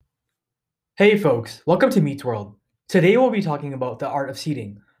Hey folks, welcome to Meets World. Today we'll be talking about the art of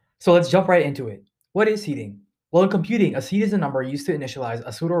seeding. So let's jump right into it. What is seeding? Well, in computing, a seed is a number used to initialize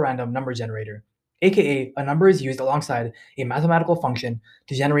a pseudo-random number generator, aka a number is used alongside a mathematical function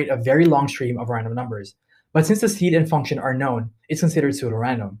to generate a very long stream of random numbers. But since the seed and function are known, it's considered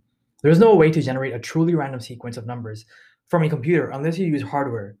pseudo-random. There's no way to generate a truly random sequence of numbers from a computer unless you use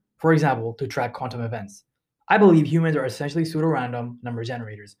hardware, for example, to track quantum events. I believe humans are essentially pseudo-random number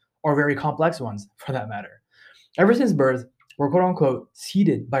generators or very complex ones for that matter. Ever since birth, we're quote unquote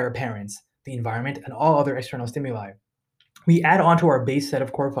seeded by our parents, the environment, and all other external stimuli. We add on to our base set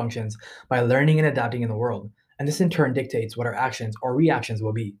of core functions by learning and adapting in the world, and this in turn dictates what our actions or reactions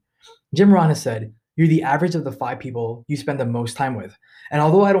will be. Jim Rohn has said, "You're the average of the five people you spend the most time with." And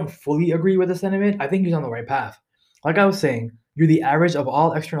although I don't fully agree with the sentiment, I think he's on the right path. Like I was saying, you're the average of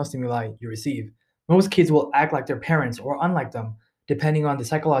all external stimuli you receive. Most kids will act like their parents or unlike them, depending on the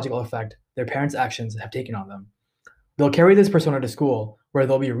psychological effect their parents' actions have taken on them. They'll carry this persona to school, where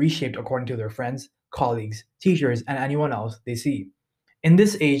they'll be reshaped according to their friends, colleagues, teachers, and anyone else they see. In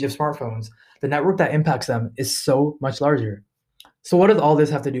this age of smartphones, the network that impacts them is so much larger. So, what does all this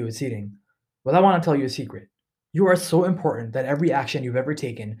have to do with seeding? Well, I want to tell you a secret. You are so important that every action you've ever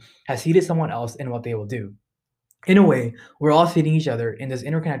taken has seeded someone else in what they will do. In a way, we're all seeding each other in this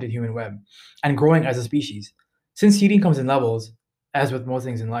interconnected human web and growing as a species. Since seeding comes in levels, as with most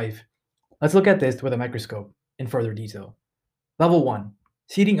things in life, let's look at this with a microscope in further detail. Level 1,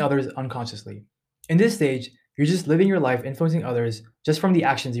 seeding others unconsciously. In this stage, you're just living your life influencing others just from the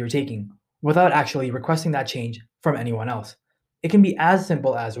actions you're taking, without actually requesting that change from anyone else. It can be as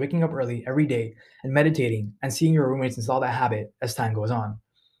simple as waking up early every day and meditating and seeing your roommates install that habit as time goes on.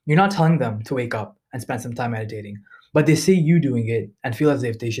 You're not telling them to wake up and spend some time meditating, but they see you doing it and feel as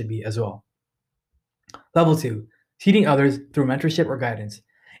if they should be as well. Level 2, seeding others through mentorship or guidance.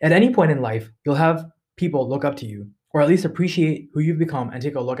 At any point in life, you'll have people look up to you, or at least appreciate who you've become and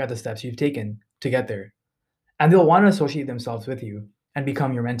take a look at the steps you've taken to get there. And they'll want to associate themselves with you and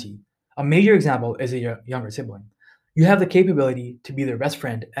become your mentee. A major example is a younger sibling. You have the capability to be their best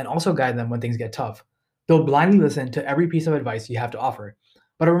friend and also guide them when things get tough. They'll blindly listen to every piece of advice you have to offer.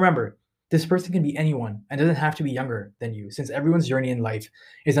 But remember, this person can be anyone and doesn't have to be younger than you, since everyone's journey in life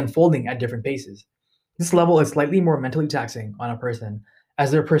is unfolding at different paces. This level is slightly more mentally taxing on a person as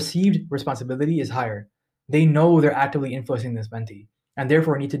their perceived responsibility is higher. They know they're actively influencing this mentee and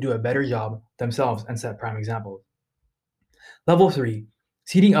therefore need to do a better job themselves and set prime examples. Level 3,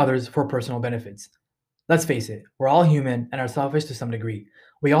 seeding others for personal benefits. Let's face it, we're all human and are selfish to some degree.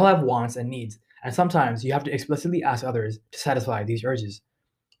 We all have wants and needs, and sometimes you have to explicitly ask others to satisfy these urges.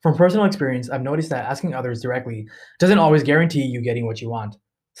 From personal experience, I've noticed that asking others directly doesn't always guarantee you getting what you want.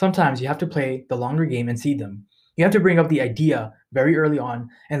 Sometimes you have to play the longer game and seed them. You have to bring up the idea very early on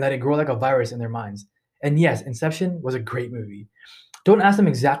and let it grow like a virus in their minds. And yes, Inception was a great movie. Don't ask them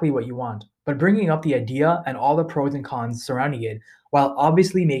exactly what you want, but bringing up the idea and all the pros and cons surrounding it while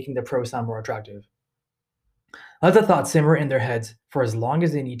obviously making the pros sound more attractive. Let the thoughts simmer in their heads for as long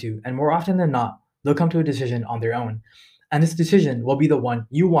as they need to, and more often than not, they'll come to a decision on their own. And this decision will be the one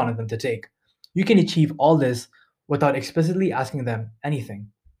you wanted them to take. You can achieve all this without explicitly asking them anything.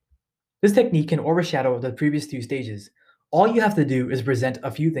 This technique can overshadow the previous two stages. All you have to do is present a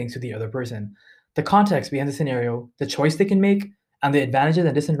few things to the other person: the context behind the scenario, the choice they can make, and the advantages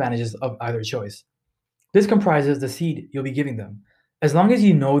and disadvantages of either choice. This comprises the seed you'll be giving them. As long as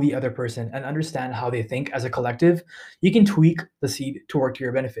you know the other person and understand how they think as a collective, you can tweak the seed to work to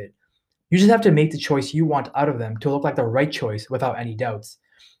your benefit. You just have to make the choice you want out of them to look like the right choice without any doubts.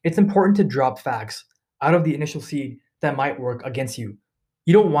 It's important to drop facts out of the initial seed that might work against you.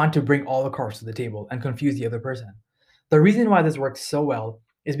 You don't want to bring all the cards to the table and confuse the other person. The reason why this works so well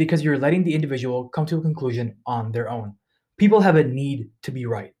is because you're letting the individual come to a conclusion on their own. People have a need to be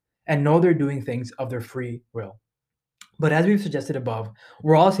right and know they're doing things of their free will. But as we've suggested above,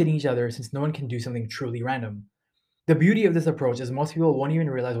 we're all seeing each other since no one can do something truly random. The beauty of this approach is most people won't even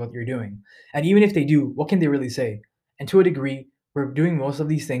realize what you're doing. And even if they do, what can they really say? And to a degree, we're doing most of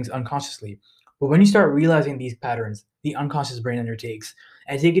these things unconsciously. But when you start realizing these patterns, the unconscious brain undertakes,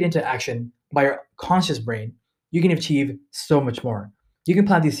 and take it into action by your conscious brain, you can achieve so much more. You can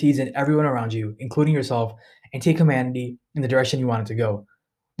plant these seeds in everyone around you, including yourself, and take humanity in the direction you want it to go.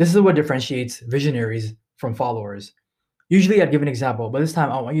 This is what differentiates visionaries from followers. Usually I'd give an example, but this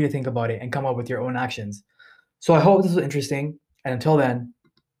time I want you to think about it and come up with your own actions. So I hope this was interesting, and until then,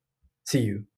 see you.